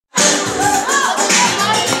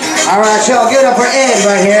All right, y'all, give it up for Ed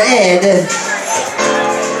right here, Ed.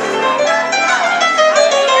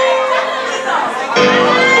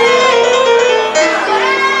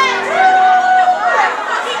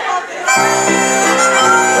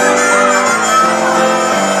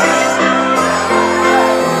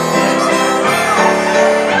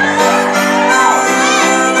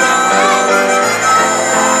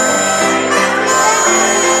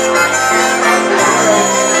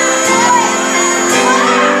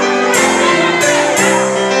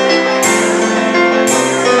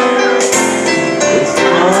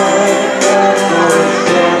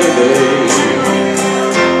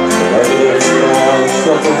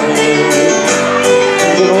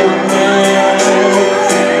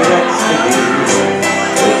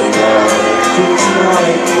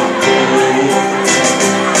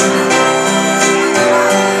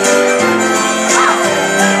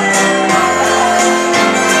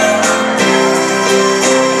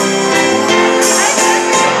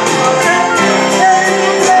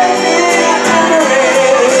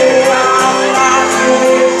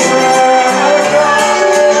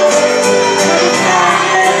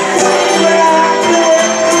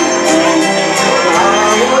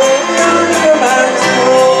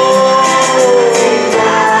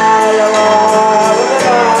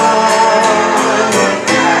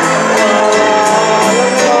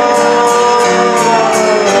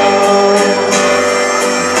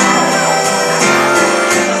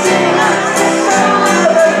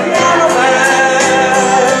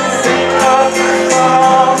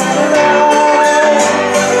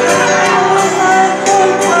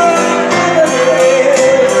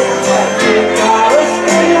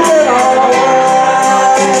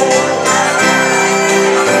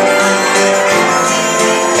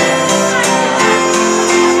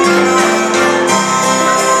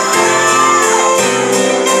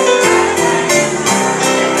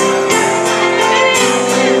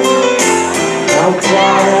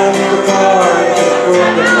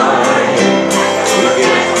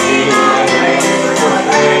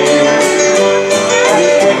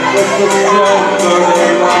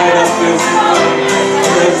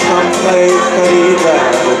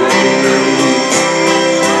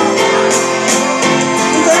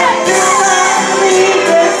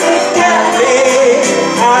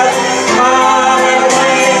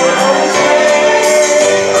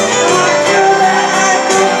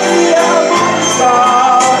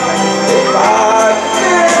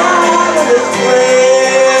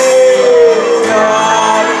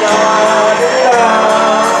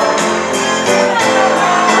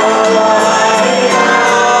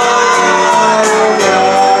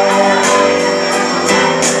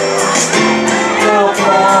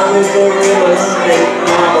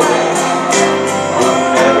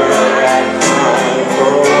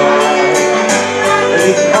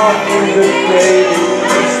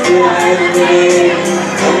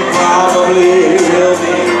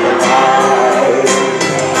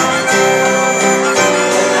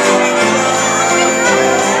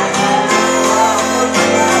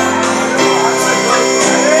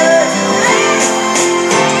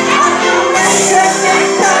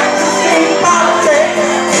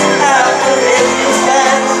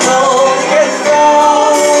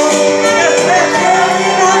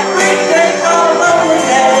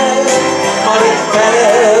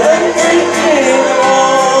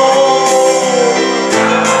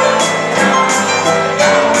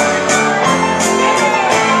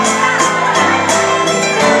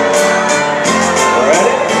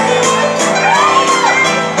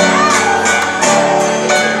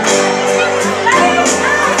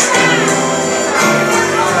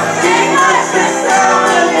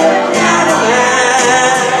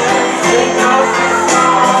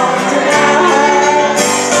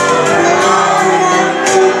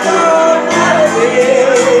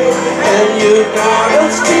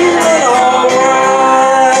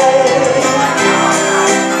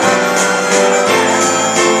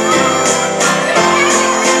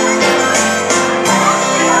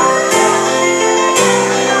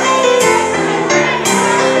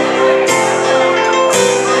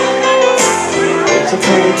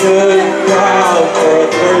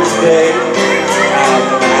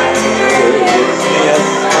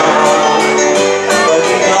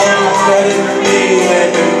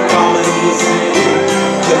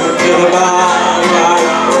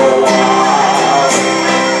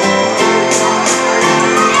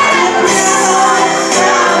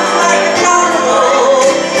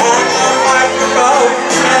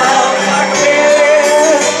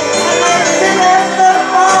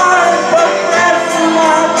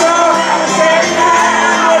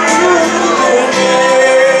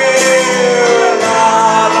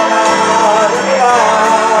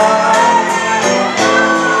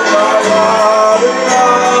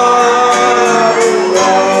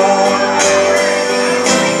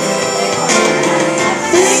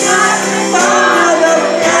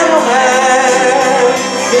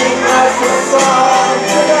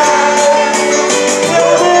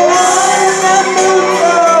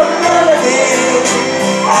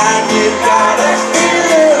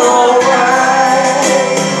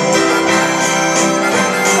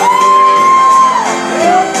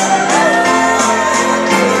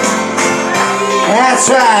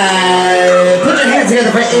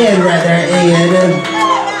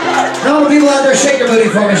 booty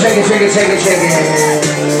for me. Shake it, shake it, shake it, shake it.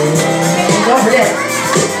 Don't forget.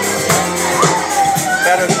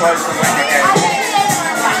 Better close to win the game.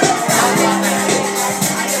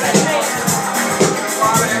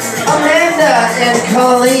 Amanda and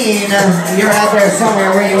Colleen, you're out there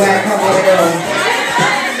somewhere. Where you at? Come on, go.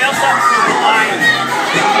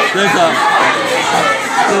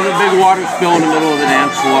 There's a big water spill in the middle of the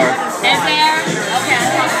dance floor. Is there?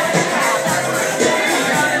 Okay.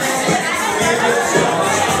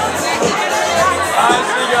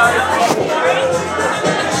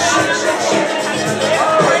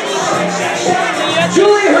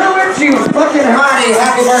 Julie Hurwitz, you fucking hottie.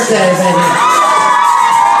 Happy birthday, baby.